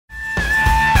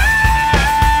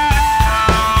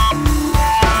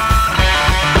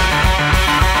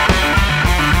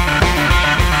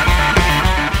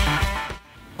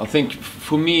think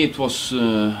for me it was,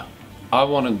 I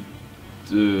wanted,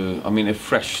 I mean, a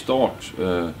fresh start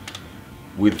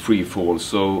with Free Fall.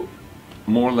 So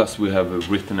more or less we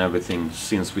have written everything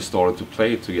since we started to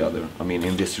play together. I mean,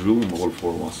 in this room, all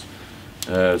four of us.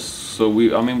 So we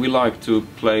like to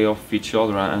play off each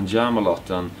other and jam a lot,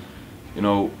 and you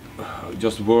know,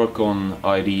 just work on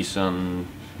ideas and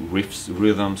riffs,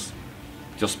 rhythms.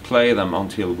 Just play them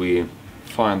until we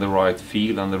find the right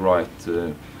feel and the right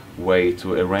way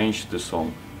to arrange the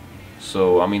song.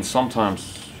 So I mean,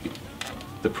 sometimes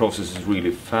the process is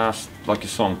really fast, like a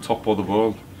song "Top of the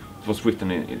World." It was written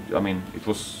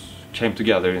came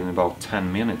together in about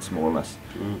 10 minutes more or less.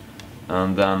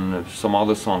 And then some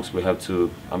other songs we have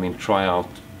to, try out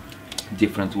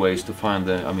different ways to find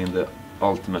the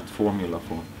ultimate formula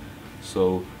for.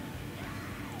 So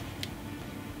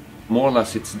more or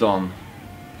less it's done.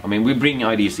 We bring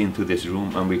ideas into this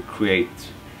room and we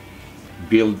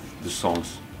build the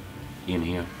songs in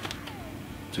here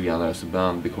together as a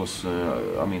band, because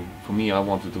for me, I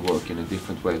wanted to work in a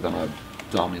different way than I've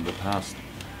done in the past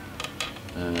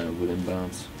within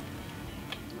bands.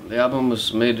 The album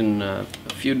was made in a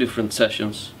few different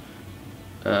sessions.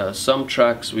 Some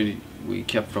tracks we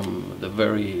kept from our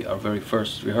very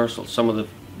first rehearsal. Some of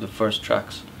the first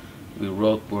tracks we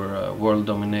wrote were World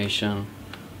Domination,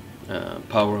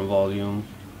 Power and Volume.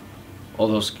 All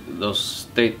those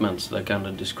statements that kind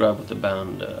of describe what the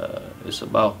band is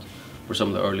about were some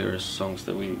of the earlier songs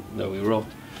that we wrote.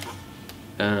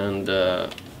 And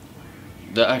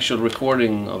the actual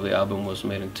recording of the album was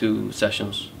made in 2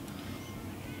 sessions.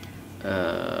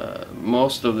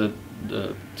 Most of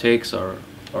the takes are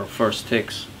first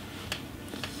takes,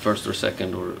 first or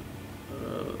second, or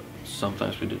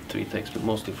sometimes we did 3 takes, but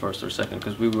mostly first or second,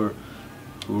 because we were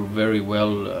very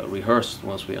well rehearsed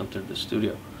once we entered the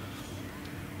studio.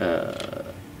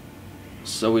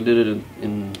 So we did it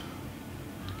in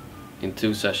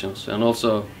 2 sessions, and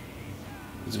also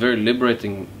it's very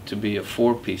liberating to be a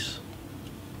 4-piece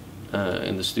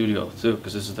in the studio too,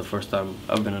 because this is the first time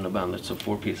I've been in a band that's a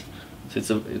 4-piece.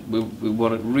 So we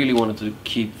really wanted to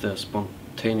keep the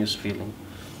spontaneous feeling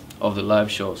of the live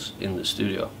shows in the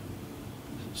studio,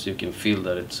 so you can feel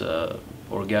that it's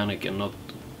organic and not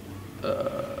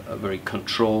a very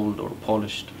controlled or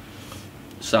polished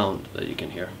sound that you can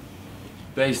hear.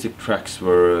 Basic tracks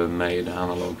were made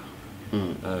analog,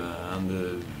 and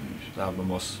the album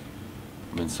was,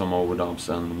 some overdubs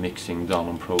and mixing done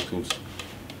on Pro Tools.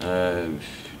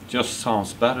 Just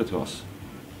sounds better to us.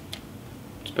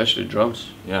 Especially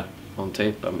drums. Yeah. On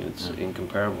tape, it's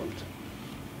incomparable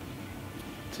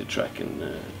to tracking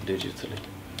digitally.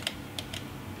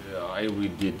 Yeah, I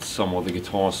redid some of the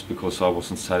guitars because I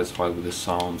wasn't satisfied with the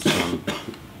sounds, and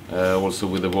also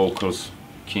with the vocals.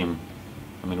 Kim,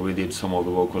 we did some of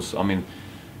the vocals.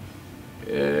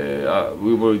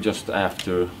 We were just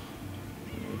after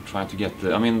trying to get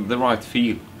the right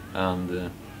feel and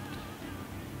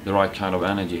the right kind of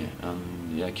energy,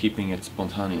 and keeping it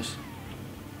spontaneous.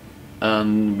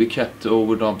 And we kept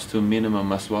overdubs to a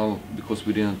minimum as well, because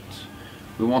we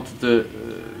wanted the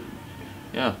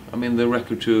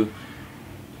record to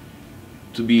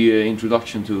be an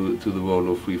introduction to the world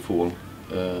of Free Fall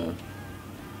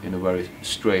in a very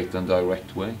straight and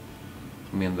direct way.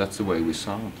 That's the way we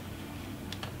sound.